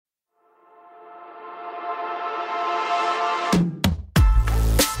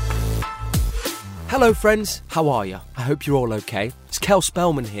Hello friends, how are you? I hope you're all okay. It's Kel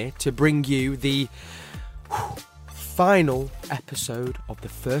Spellman here to bring you the final episode of the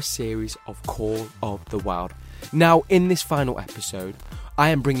first series of Call of the Wild. Now, in this final episode, I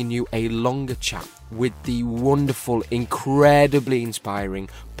am bringing you a longer chat with the wonderful, incredibly inspiring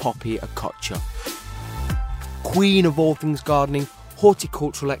Poppy Okocha, queen of all things gardening,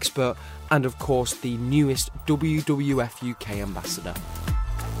 horticultural expert, and of course the newest WWF UK ambassador.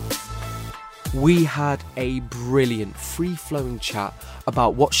 We had a brilliant, free-flowing chat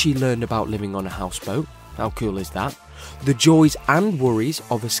about what she learned about living on a houseboat. How cool is that? The joys and worries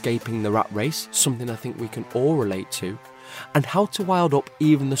of escaping the rat race, something I think we can all relate to. And how to wild up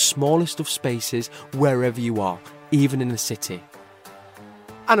even the smallest of spaces wherever you are, even in the city.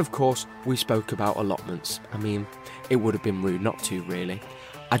 And of course, we spoke about allotments. I mean, it would have been rude not to, really.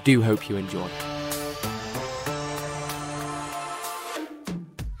 I do hope you enjoy.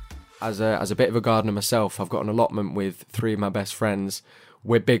 As a bit of a gardener myself, I've got an allotment with 3 of my best friends.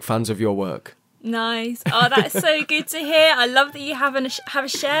 We're big fans of your work. Nice. Oh, that's so good to hear. I love that you have a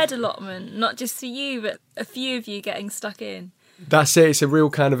shared allotment, not just for you, but a few of you getting stuck in. That's it. It's a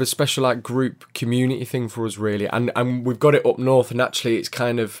real kind of a special group community thing for us, really. And we've got it up north, and actually it's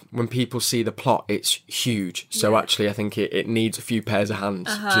kind of, when people see the plot, it's huge. So actually I think it needs a few pairs of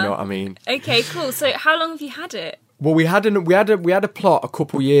hands. Do you know what I mean? Okay, cool. So how long have you had it? Well, we had a plot a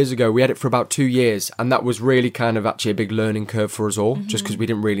couple years ago. We had it for about 2 years, and that was really kind of actually a big learning curve for us all, just because we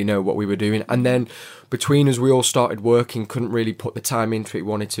didn't really know what we were doing. And then between us, we all started working, couldn't really put the time into it we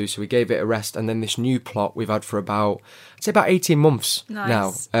wanted to, so we gave it a rest. And then this new plot we've had for about 18 months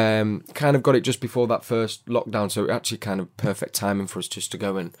now. Kind of got it just before that first lockdown, so actually kind of perfect timing for us just to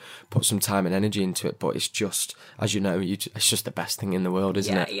go and put some time and energy into it. But it's just, as you know, it's just the best thing in the world,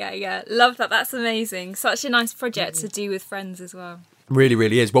 isn't it? Yeah. Love that. That's amazing. Such a nice project to do with friends as well. Really,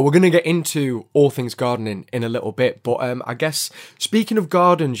 really is. Well, we're going to get into all things gardening in a little bit. But I guess, speaking of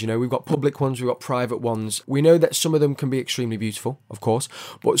gardens, you know, we've got public ones, we've got private ones. We know that some of them can be extremely beautiful, of course.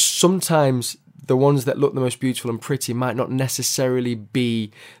 But sometimes the ones that look the most beautiful and pretty might not necessarily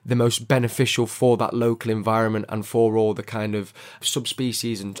be the most beneficial for that local environment and for all the kind of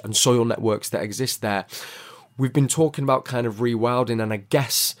subspecies and soil networks that exist there. We've been talking about kind of rewilding, and I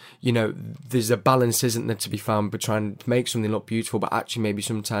guess, you know, there's a balance, isn't there, to be found between trying to make something look beautiful, but actually maybe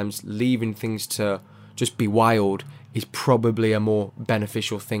sometimes leaving things to just be wild is probably a more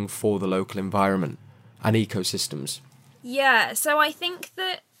beneficial thing for the local environment and ecosystems. Yeah, so I think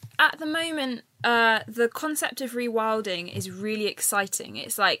that at the moment, the concept of rewilding is really exciting.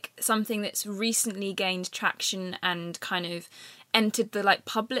 It's like something that's recently gained traction and kind of entered the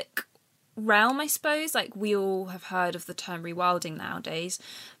public realm, I suppose. We all have heard of the term rewilding nowadays,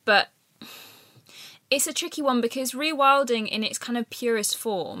 but it's a tricky one because rewilding in its kind of purest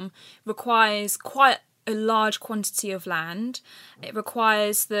form requires quite a large quantity of land. It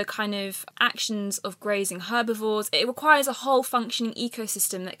requires the kind of actions of grazing herbivores. It requires a whole functioning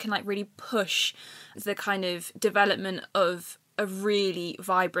ecosystem that can really push the kind of development of a really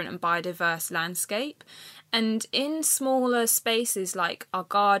vibrant and biodiverse landscape. And in smaller spaces like our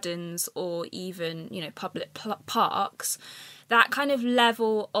gardens or even, public parks, that kind of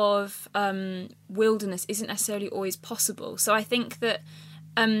level of wilderness isn't necessarily always possible. So I think that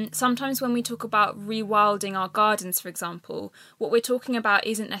sometimes when we talk about rewilding our gardens, for example, what we're talking about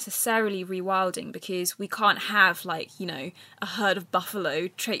isn't necessarily rewilding, because we can't have a herd of buffalo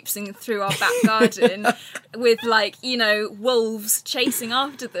traipsing through our back garden with wolves chasing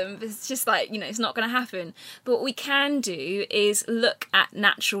after them. It's just it's not going to happen. But what we can do is look at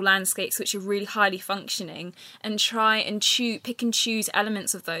natural landscapes which are really highly functioning and try and pick and choose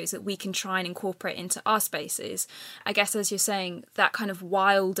elements of those that we can try and incorporate into our spaces. I guess, as you're saying, that kind of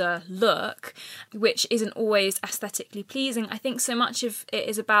wilder look, which isn't always aesthetically pleasing. I think so much of it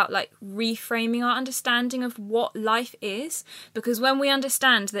is about reframing our understanding of what life is, because when we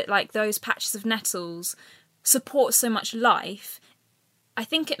understand that those patches of nettles support so much life, I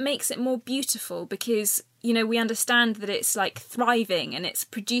think it makes it more beautiful, because we understand that it's thriving and it's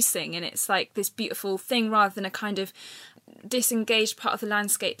producing and it's this beautiful thing, rather than a kind of disengaged part of the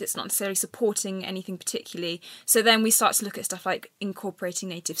landscape that's not necessarily supporting anything particularly. So then we start to look at stuff like incorporating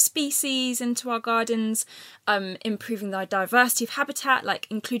native species into our gardens, improving the diversity of habitat,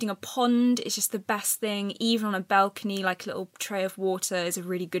 including a pond is just the best thing. Even on a balcony, a little tray of water is a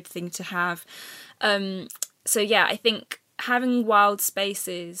really good thing to have. So yeah, I think having wild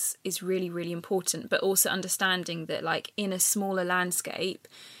spaces is really, really important, but also understanding that in a smaller landscape,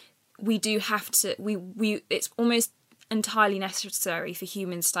 we do have to, it's almost entirely necessary for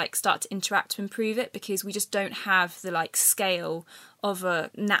humans to start to interact to improve it, because we just don't have the scale of a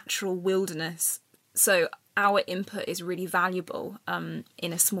natural wilderness So our input is really valuable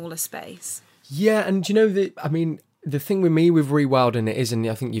in a smaller space. Yeah, and you know the thing with me with rewilding it is, and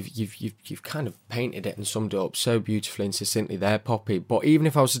I think you've kind of painted it and summed it up so beautifully and succinctly there, Poppy. But even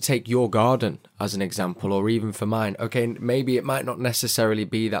if I was to take your garden as an example, or even for mine, okay, maybe it might not necessarily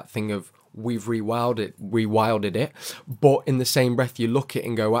be that thing of we've rewilded it, but in the same breath you look at it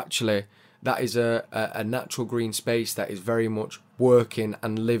and go, actually, that is a natural green space that is very much working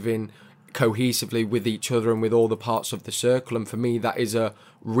and living cohesively with each other and with all the parts of the circle. And for me, that is a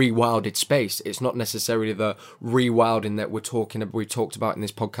rewilded space. It's not necessarily the rewilding that we've talked about in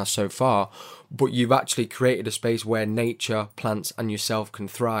this podcast so far, but you've actually created a space where nature, plants and yourself can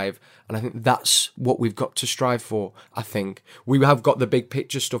thrive. And I think that's what we've got to strive for. I think we have got the big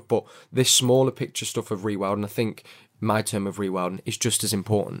picture stuff, but this smaller picture stuff of rewilding, I think my term of rewilding, is just as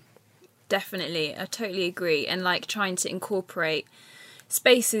important. Definitely, I totally agree. And like trying to incorporate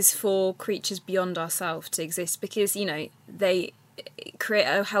spaces for creatures beyond ourselves to exist, because, you know, they create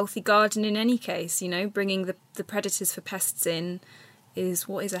a healthy garden in any case. You know, bringing the predators for pests in is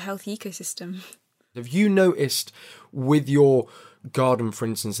what is a healthy ecosystem. Have you noticed with your garden, for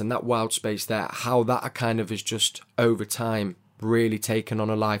instance, and that wild space there, how that kind of is just over time really taken on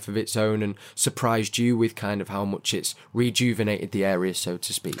a life of its own and surprised you with kind of how much it's rejuvenated the area, so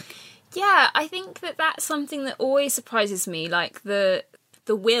to speak? Yeah, I think that's something that always surprises me, like the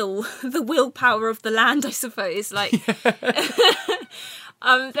willpower of the land, I suppose. Like,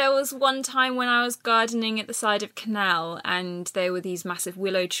 there was one time when I was gardening at the side of a canal, and there were these massive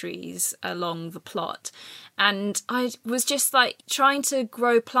willow trees along the plot, and I was just like trying to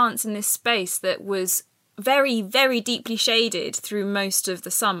grow plants in this space that was very, very deeply shaded through most of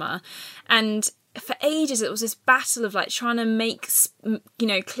the summer, and for ages it was this battle of like trying to make, you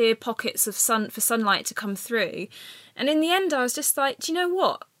know, clear pockets of sunlight to come through. And in the end I was just like, do you know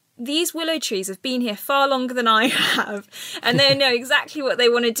what, these willow trees have been here far longer than I have, and they know exactly what they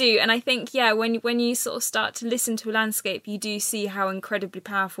want to do. And I think, yeah, when you sort of start to listen to a landscape, you do see how incredibly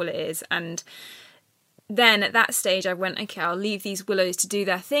powerful it is. And then at that stage I went, okay, I'll leave these willows to do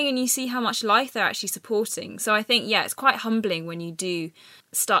their thing, and you see how much life they're actually supporting. So I think, yeah, it's quite humbling when you do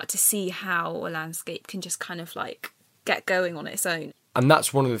start to see how a landscape can just kind of like get going on its own. And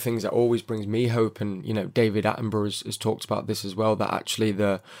that's one of the things that always brings me hope. And, you know, David Attenborough has talked about this as well, that actually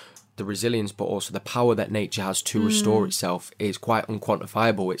the resilience, but also the power that nature has to restore itself is quite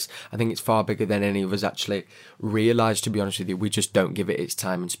unquantifiable. I think it's far bigger than any of us actually realise, to be honest with you. We just don't give it its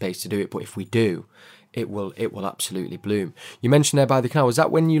time and space to do it. But if we do, it will absolutely bloom. You mentioned there by the canal, was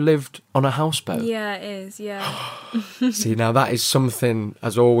that when you lived on a houseboat? Yeah, it is, yeah. See, now that is something,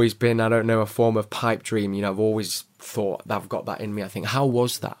 has always been, I don't know, a form of pipe dream. You know, I've always thought that I've got that in me. I think, how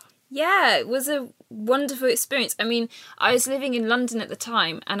was that? Yeah, it was a wonderful experience. I mean, I was living in London at the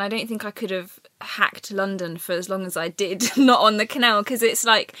time, and I don't think I could have hacked London for as long as I did, not on the canal, because it's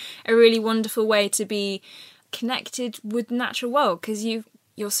like a really wonderful way to be connected with the natural world, because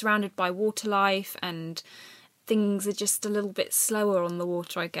you're surrounded by water life, and things are just a little bit slower on the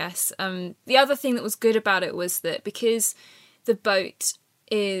water, I guess. The other thing that was good about it was that because the boat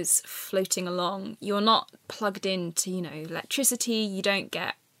is floating along, you're not plugged into, you know, electricity, you don't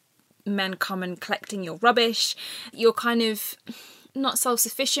get men come and collecting your rubbish. You're kind of not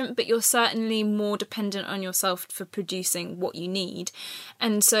self-sufficient, but you're certainly more dependent on yourself for producing what you need.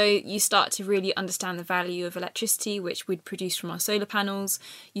 And so you start to really understand the value of electricity, which we'd produce from our solar panels.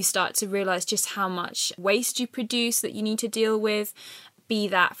 You start to realise just how much waste you produce that you need to deal with, be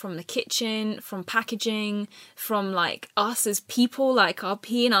that from the kitchen, from packaging, from like us as people, like our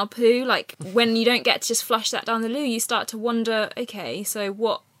pee and our poo. Like when you don't get to just flush that down the loo, you start to wonder, okay, so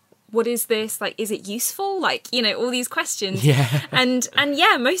what is this? Like, is it useful? Like, you know, all these questions. Yeah. And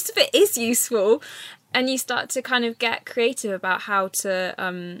yeah, most of it is useful. And you start to kind of get creative about how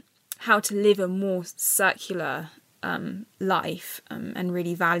to live a more circular life, and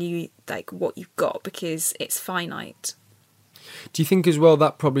really value like what you've got, because it's finite. Do you think as well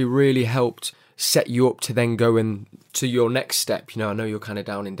that probably really helped set you up to then go and to your next step? You know, I know you're kind of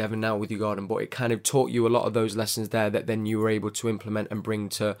down in Devon now with your garden, but it kind of taught you a lot of those lessons there that then you were able to implement and bring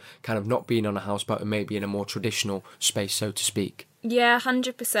to kind of not being on a houseboat and maybe in a more traditional space, so to speak. Yeah,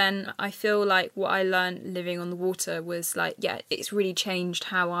 100%. I feel like what I learned living on the water was like, yeah, it's really changed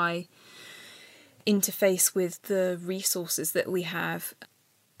how I interface with the resources that we have.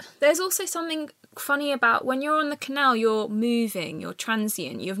 There's also something funny about when you're on the canal, you're moving, you're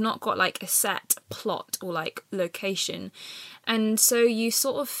transient, you've not got like a set plot or like location, and so you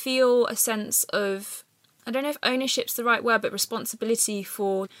sort of feel a sense of, I don't know if ownership's the right word, but responsibility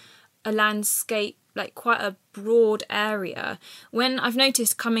for a landscape like quite a broad area. When I've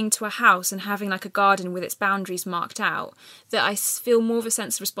noticed coming to a house and having like a garden with its boundaries marked out, that I feel more of a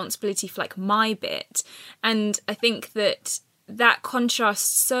sense of responsibility for like my bit. And I think that contrasts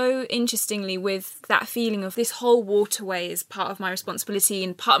so interestingly with that feeling of this whole waterway is part of my responsibility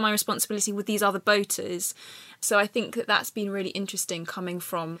and part of my responsibility with these other boaters. So I think that's been really interesting, coming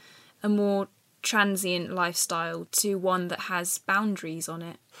from a more transient lifestyle to one that has boundaries on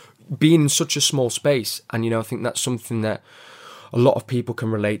it. Being in such a small space, and I think that's something that a lot of people can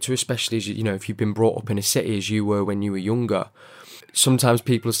relate to, especially as if you've been brought up in a city as you were when you were younger. Sometimes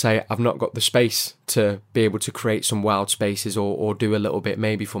people say, I've not got the space to be able to create some wild spaces or do a little bit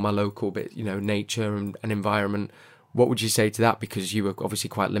maybe for my local bit, nature and environment. What would you say to that? Because you were obviously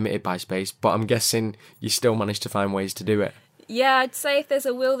quite limited by space, but I'm guessing you still managed to find ways to do it. Yeah, I'd say if there's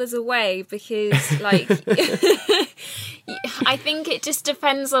a will, there's a way, because like I think it just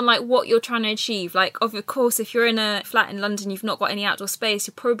depends on like what you're trying to achieve. Like, of course, if you're in a flat in London, you've not got any outdoor space,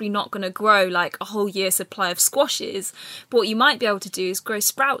 you're probably not going to grow like a whole year's supply of squashes. But what you might be able to do is grow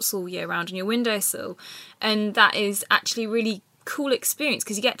sprouts all year round on your windowsill, and that is actually really cool experience,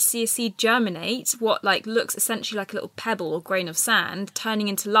 because you get to see a seed germinate, what like looks essentially like a little pebble or grain of sand, turning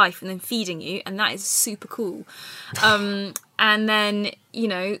into life and then feeding you, and that is super cool. And then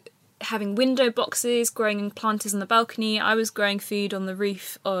having window boxes, growing planters on the balcony. I was growing food on the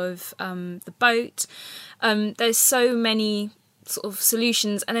roof of the boat. There's so many sort of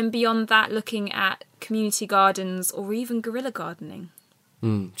solutions, and then beyond that, looking at community gardens or even guerrilla gardening.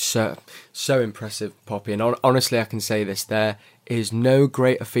 So impressive, Poppy. And honestly, I can say this, there is no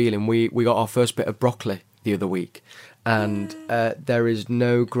greater feeling. We got our first bit of broccoli the other week, and there is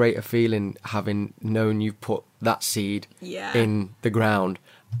no greater feeling having known you've put that seed in the ground,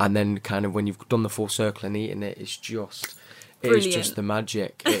 and then kind of when you've done the full circle and eaten it, it's just... Brilliant. It's just the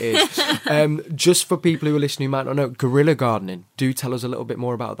magic. It is. Just for people who are listening who might not know, guerrilla gardening, do tell us a little bit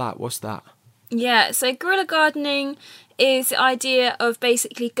more about that. What's that? Yeah, so guerrilla gardening is the idea of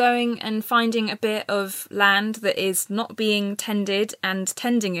basically going and finding a bit of land that is not being tended and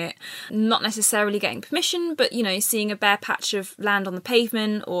tending it, not necessarily getting permission, but seeing a bare patch of land on the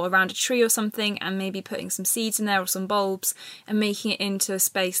pavement or around a tree or something, and maybe putting some seeds in there or some bulbs and making it into a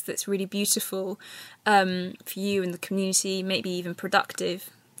space that's really beautiful for you and the community, maybe even productive.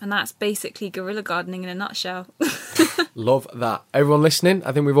 And that's basically guerrilla gardening in a nutshell. Love that. Everyone listening,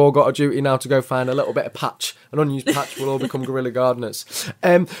 I think we've all got a duty now to go find a little bit of patch, an unused patch. We'll all become guerrilla gardeners.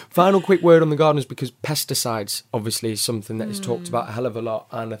 Final quick word on the gardeners, because pesticides obviously is something that is talked about a hell of a lot,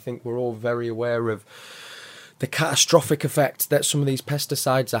 and I think we're all very aware of the catastrophic effect that some of these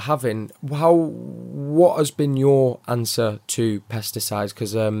pesticides are having. What has been your answer to pesticides?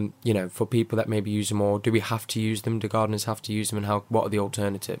 Because for people that maybe use them, or do we have to use them? Do gardeners have to use them, and what are the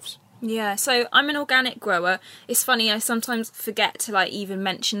alternatives? Yeah, so I'm an organic grower. It's funny, I sometimes forget to like even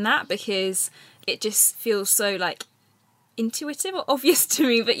mention that, because it just feels so like intuitive or obvious to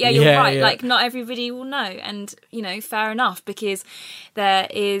me, but you're right. Yeah. Like, not everybody will know, and fair enough, because there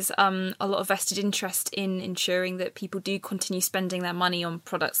is a lot of vested interest in ensuring that people do continue spending their money on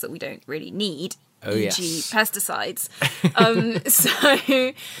products that we don't really need, e.g. pesticides.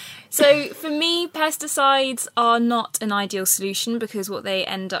 So for me, pesticides are not an ideal solution, because what they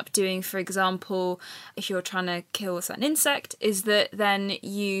end up doing, for example, if you're trying to kill a certain insect, is that then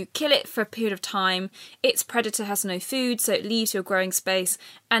you kill it for a period of time, its predator has no food, so it leaves your growing space,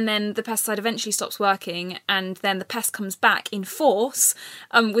 and then the pesticide eventually stops working, and then the pest comes back in force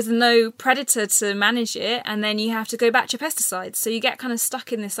with no predator to manage it, and then you have to go back to your pesticides. So you get kind of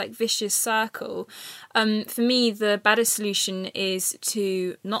stuck in this like vicious circle. For me, the better solution is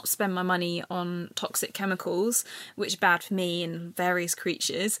to not spend my money on toxic chemicals, which are bad for me and various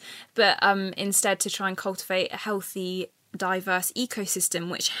creatures, but instead to try and cultivate a healthy, diverse ecosystem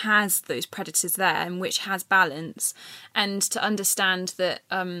which has those predators there and which has balance, and to understand that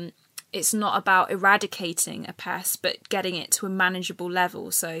it's not about eradicating a pest, but getting it to a manageable level.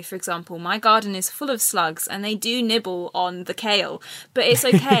 So, for example, my garden is full of slugs, and they do nibble on the kale, but it's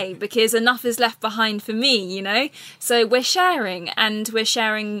okay because enough is left behind for me, So we're sharing, and we're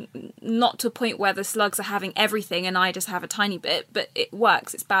sharing not to a point where the slugs are having everything and I just have a tiny bit, but it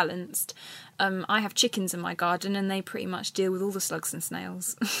works, it's balanced. I have chickens in my garden, and they pretty much deal with all the slugs and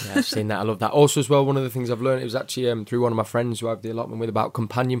snails. Yeah, I've seen that. I love that. Also, as well, one of the things I've learned, it was actually through one of my friends who I have the allotment with, about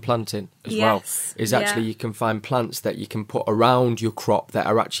companion planting as well. Is actually you can find plants that you can put around your crop that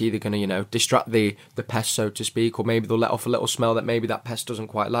are actually either going to, distract the pest, so to speak, or maybe they'll let off a little smell that maybe that pest doesn't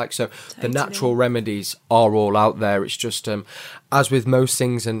quite like. So the natural remedies are all out there. It's just, as with most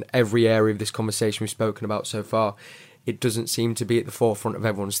things and every area of this conversation we've spoken about so far, it doesn't seem to be at the forefront of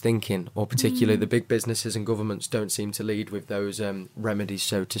everyone's thinking, or particularly the big businesses and governments don't seem to lead with those remedies,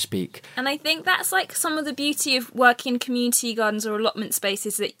 so to speak. And I think that's like some of the beauty of working in community gardens or allotment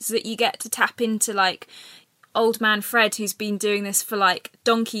spaces, that you get to tap into like old man Fred, who's been doing this for like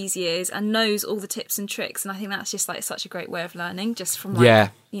donkey's years and knows all the tips and tricks. And I think that's just like such a great way of learning, just from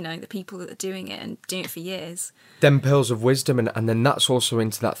like, you know, the people that are doing it and doing it for years. Them pearls of wisdom, and then that's also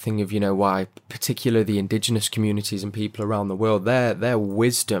into that thing of, you know, why particularly the indigenous communities and people around the world, their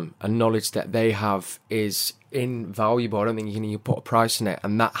wisdom and knowledge that they have is invaluable. I don't think you can put a price on it,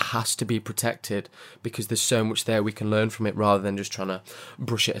 and that has to be protected because there's so much there we can learn from it rather than just trying to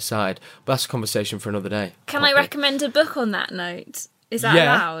brush it aside. But that's a conversation for another day. Can I recommend a book on that note? Is that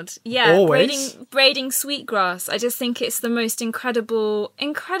allowed? Yeah, always. Braiding Sweetgrass. I just think it's the most incredible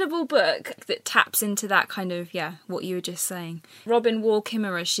book that taps into that kind of, what you were just saying. Robin Wall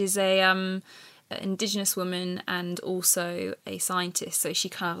Kimmerer, she's a indigenous woman and also a scientist, so she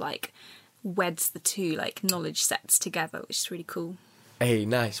kind of like weds the two like knowledge sets together, which is really cool. Hey,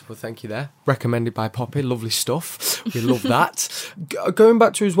 nice. Well, thank you there. Recommended by Poppy. Lovely stuff. We love that. Going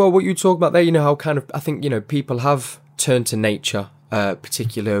back to as well what you talk about there, you know, how kind of, I think, you know, people have turned to nature,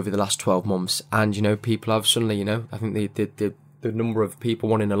 particularly over the last 12 months. And, you know, people have suddenly, you know, I think the number of people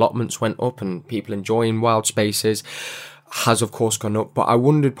wanting allotments went up and people enjoying wild spaces has, of course, gone up. But I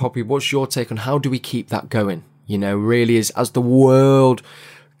wondered, Poppy, what's your take on how do we keep that going? You know, really as the world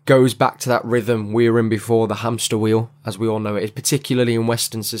goes back to that rhythm we were in before, the hamster wheel, as we all know it is, particularly in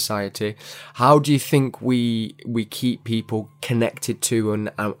Western society. How do you think we keep people connected to and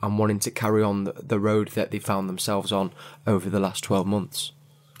wanting to carry on the road that they found themselves on over the last 12 months?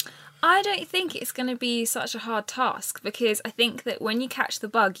 I don't think it's going to be such a hard task, because I think that when you catch the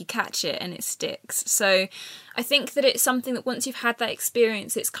bug, you catch it and it sticks. So I think that it's something that once you've had that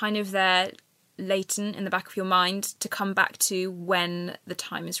experience, it's kind of there latent in the back of your mind to come back to when the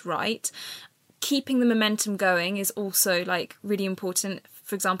time is right. Keeping the momentum going is also like really important.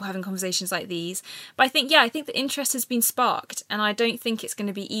 For example, having conversations like these. But I think the interest has been sparked, and I don't think it's going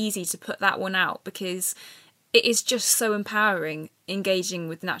to be easy to put that one out, because it is just so empowering engaging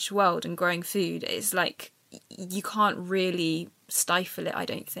with the natural world and growing food. It's like you can't really stifle it, I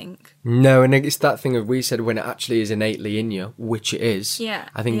don't think. No, and it's that thing of we said when it actually is innately in you, which it is. Yeah.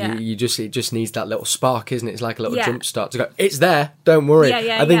 I think it just needs that little spark, isn't it? It's like a little jump start to go, it's there, don't worry.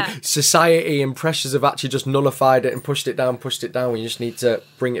 I think society and pressures have actually just nullified it and pushed it down. We just need to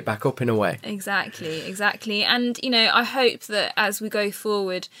bring it back up in a way. Exactly. And, you know, I hope that as we go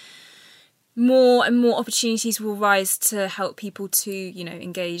forward, more and more opportunities will rise to help people to, you know,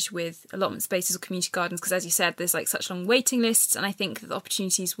 engage with allotment spaces or community gardens, because as you said, there's like such long waiting lists, and I think that the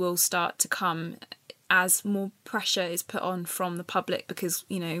opportunities will start to come as more pressure is put on from the public, because,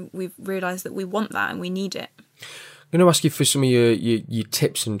 you know, we've realised that we want that and we need it. I'm going to ask you for some of your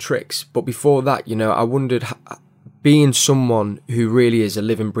tips and tricks, but before that, you know, I wondered, being someone who really is a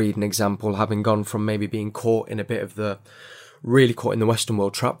living, breathing example, having gone from maybe being caught in the Western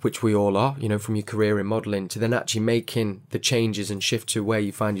world trap, which we all are, you know, from your career in modelling, to then actually making the changes and shift to where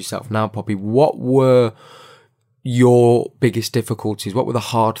you find yourself now, Poppy. What were your biggest difficulties? What were the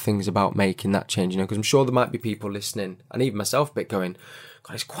hard things about making that change? You know, because I'm sure there might be people listening, and even myself, a bit going,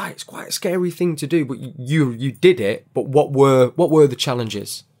 God, it's quite a scary thing to do, but you did it. But what were the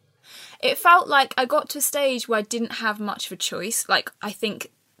challenges? It felt like I got to a stage where I didn't have much of a choice. Like, I think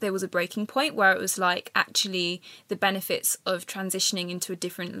there was a breaking point where it was like, actually the benefits of transitioning into a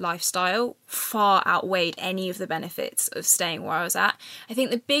different lifestyle far outweighed any of the benefits of staying where I was at. I think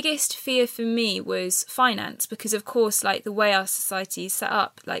the biggest fear for me was finance, because of course, like the way our society is set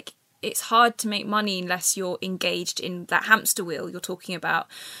up, like it's hard to make money unless you're engaged in that hamster wheel you're talking about.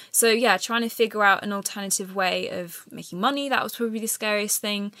 So yeah, trying to figure out an alternative way of making money, that was probably the scariest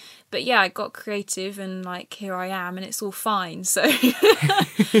thing. But yeah, I got creative and like here I am and it's all fine. So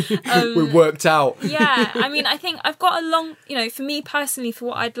we worked out. Yeah, I mean, I think I've got a long, you know, for me personally, for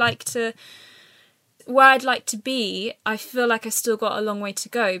what I'd like to, where I'd like to be, I feel like I still got a long way to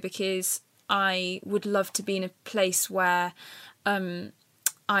go, because I would love to be in a place where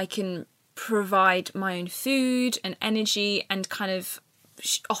I can provide my own food and energy and kind of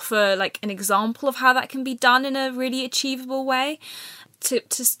offer like an example of how that can be done in a really achievable way. To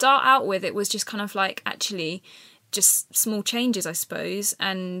start out with, it was just kind of like actually just small changes, I suppose,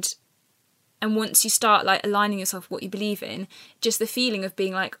 and once you start like aligning yourself with what you believe in, just the feeling of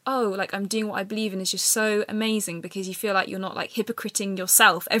being like, oh, like I'm doing what I believe in is just so amazing, because you feel like you're not like hypocriting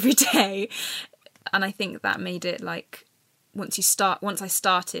yourself every day. And I think that made it like, once I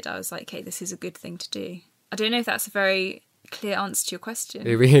started, I was like, okay, this is a good thing to do. I don't know if that's a very clear answer to your question.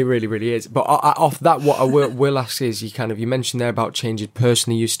 It really, really is. But off that, what I will ask is, you mentioned there about changes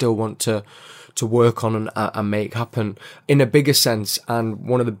personally you still want to work on and make happen in a bigger sense. And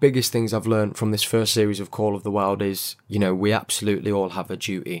one of the biggest things I've learned from this first series of Call of the Wild is, we absolutely all have a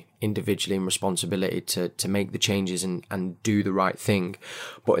duty individually and responsibility to make the changes and do the right thing.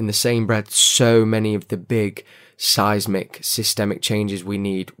 But in the same breath, so many of the big seismic systemic changes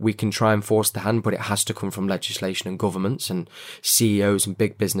we can try and force the hand, but it has to come from legislation and governments and CEOs and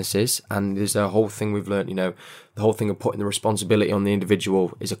big businesses. And there's a whole thing we've learned, the whole thing of putting the responsibility on the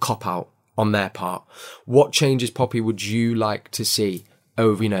individual is a cop-out on their part. What changes, Poppy, would you like to see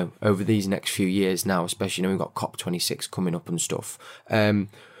over these next few years now, especially, we've got COP26 coming up and stuff.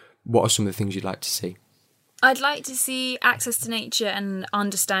 What are some of the things you'd like to see? I'd like to see access to nature and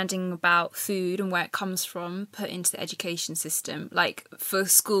understanding about food and where it comes from put into the education system. Like for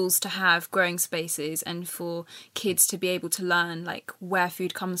schools to have growing spaces and for kids to be able to learn like where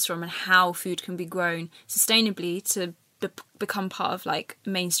food comes from and how food can be grown sustainably to become part of like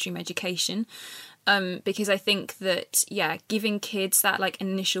mainstream education. Because I think that, giving kids that like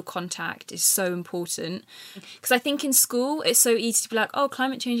initial contact is so important. Because I think in school it's so easy to be like, oh,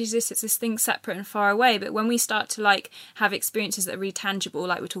 climate change is this, it's this thing separate and far away. But when we start to like have experiences that are really tangible,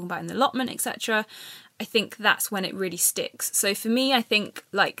 like we're talking about in the allotment, etc., I think that's when it really sticks. So for me, I think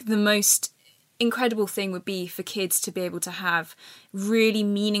like the most incredible thing would be for kids to be able to have really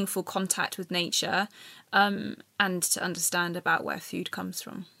meaningful contact with nature, and to understand about where food comes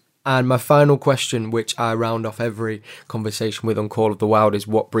from. And my final question, which I round off every conversation with on Call of the Wild, is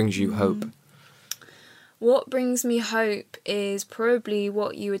what brings you hope? What brings me hope is probably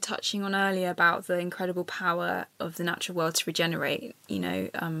what you were touching on earlier about the incredible power of the natural world to regenerate.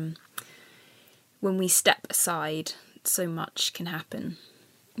 When we step aside, so much can happen.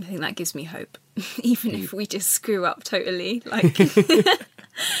 I think that gives me hope. Even if we just screw up totally, like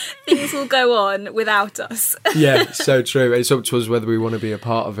things will go on without us. Yeah, so true. It's up to us whether we want to be a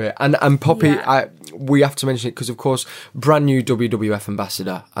part of it. And Poppy, we have to mention it because, of course, brand new WWF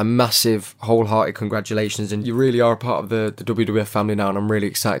ambassador, a massive, wholehearted congratulations. And you really are a part of the WWF family now. And I'm really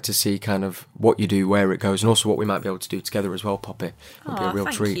excited to see kind of what you do, where it goes, and also what we might be able to do together as well, Poppy. It'll be a real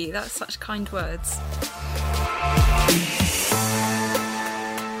treat. Thank you. That's such kind words.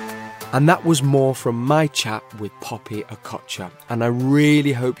 And that was more from my chat with Poppy Okocha, and I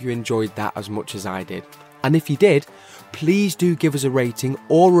really hope you enjoyed that as much as I did. And if you did, please do give us a rating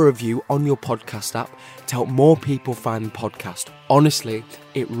or a review on your podcast app to help more people find the podcast. Honestly,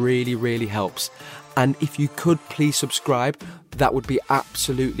 it really, really helps. And if you could please subscribe, that would be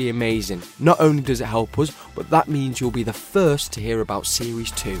absolutely amazing. Not only does it help us, but that means you'll be the first to hear about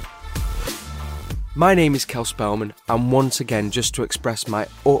Series 2. My name is Kel Spellman, and once again, just to express my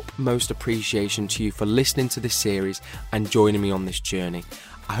utmost appreciation to you for listening to this series and joining me on this journey.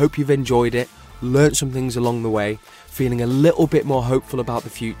 I hope you've enjoyed it, learnt some things along the way, feeling a little bit more hopeful about the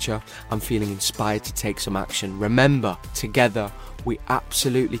future, and feeling inspired to take some action. Remember, together, we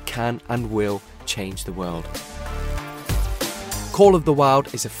absolutely can and will change the world. Call of the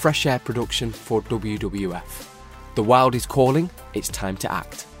Wild is a Fresh Air production for WWF. The wild is calling, it's time to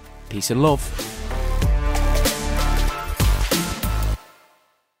act. Peace and love.